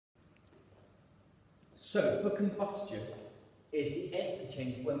So, for combustion, it's the enthalpy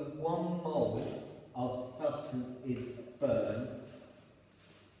change when 1 mole of substance is burned.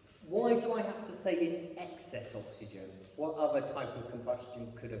 Why do I have to say in excess oxygen? What other type of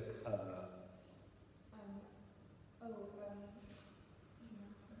combustion could occur?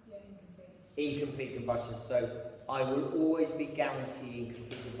 Incomplete combustion. So I will always be guaranteeing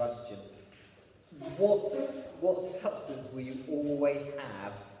complete combustion. What substance will you always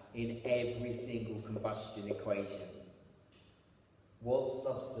have in every single combustion equation? What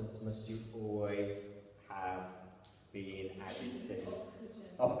substance must you always have being added to?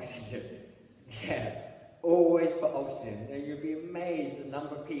 Oxygen. Yeah, always put oxygen. Now you'll be amazed at the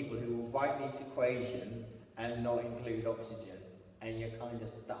number of people who will write these equations and not include oxygen, and you're kind of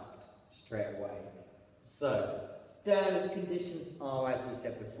stuffed straight away. So, standard conditions are, as we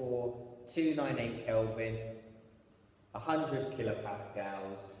said before, 298 Kelvin, 100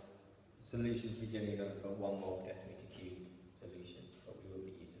 kilopascals. Solutions we generally don't put 1 mole per decimeter cubed solutions, but we will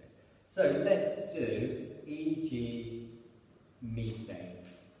be using it. So let's do e.g. methane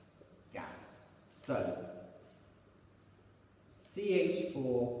gas. So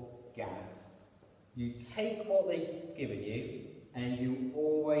CH4 gas, you take what they've given you and you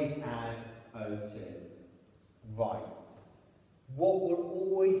always add O2. Right. What will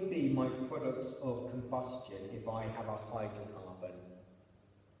always be my products of combustion if I have a hydrocarbon?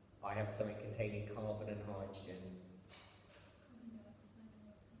 I have something containing carbon and hydrogen.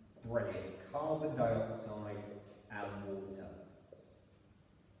 Brilliant. Carbon dioxide and water.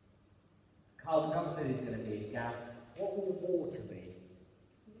 Carbon dioxide is going to be a gas. What will water be?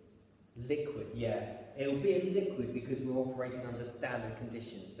 Liquid, yeah. It will be a liquid because we're operating under standard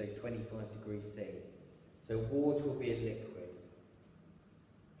conditions, so 25 degrees C. So water will be a liquid.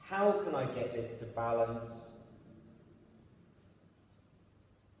 How can I get this to balance?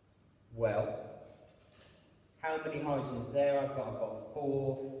 Well, how many hydrogens there? I've got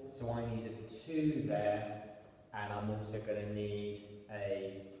 4, so I need a 2 there, and I'm also going to need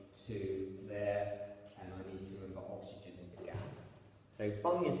a 2 there, and I need to remember oxygen is a gas. So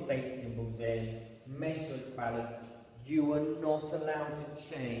bung your state symbols in, make sure it's balanced. You are not allowed to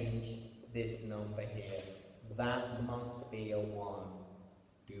change this number here. That must be a 1.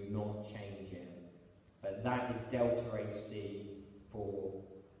 Do not change it. But that is delta HC for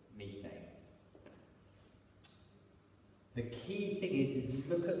methane. The key thing is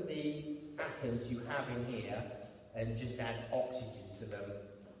look at the atoms you have in here and just add oxygen to them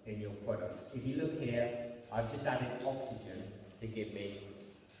in your product. If you look here, I've just added oxygen to give me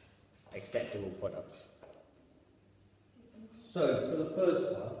acceptable products. So for the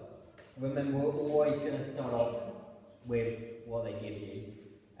first one, remember we're always going to start off with what they give you,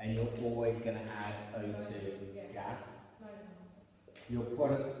 and you're always going to add O2 gas. Your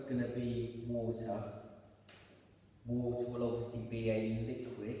product's going to be water. Water will obviously be a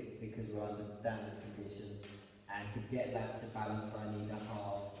liquid because we're under standard conditions, and to get that to balance I need a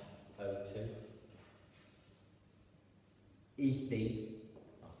half O2.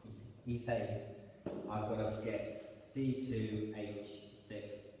 Ethane, I've got to get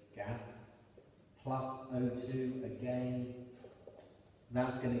C2H6 gas plus O2 again.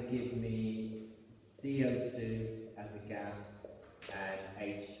 That's going to give me CO2 as a gas and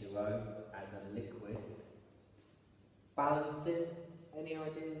H2O as a liquid. Balancing, any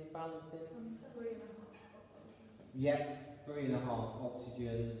ideas? Balancing? 3.5. Yep, 3.5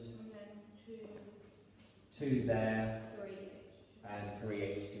 oxygens. And then 2 there. 3 And 3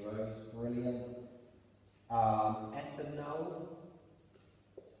 H2Os. Brilliant. Ethanol.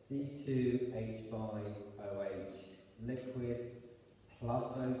 C2H5OH liquid plus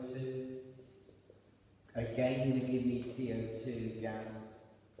O2. Again, going to give me CO2 gas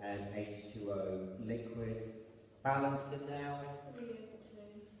and H2O liquid. Balancing now. 3 O2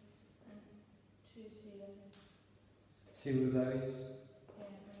 and 2 CO. 2 of those. Yeah,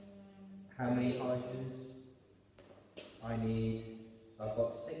 and How many hydrogens? I've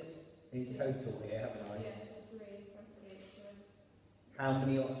got 6 in total here, haven't I? yeah, so 3 from 3 H2O. How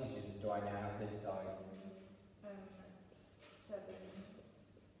many oxygens do I now have this side? 7.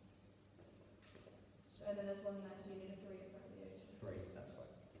 So, and then there's 1 there, so you need a 3 in front of the O2. 3, that's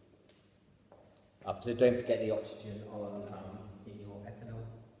right. So don't forget the oxygen on in your ethanol.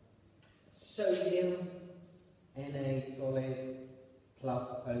 Sodium, Na solid plus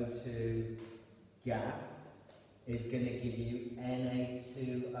O2 gas is going to give you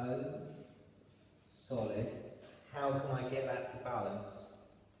Na2O solid. How can I get that to balance?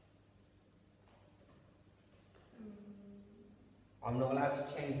 I'm not allowed to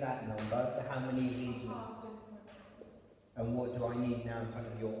change that number, so how many of these was... And what do I need now in front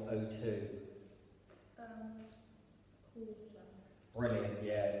of your O2? quarter. Brilliant,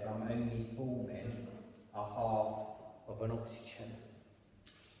 yeah, so I'm only forming a half of an oxygen.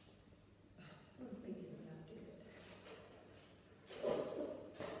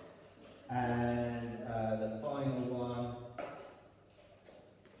 And the final one,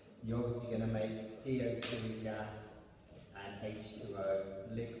 you're obviously going to make CO2 gas and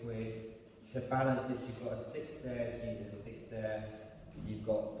H2O liquid. To balance this, you've got a 6 there, so you need a 6 there. You've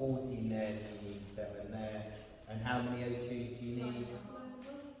got 14 there, so you need 7 there. And how many O2s do you need?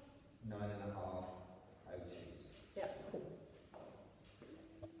 9 and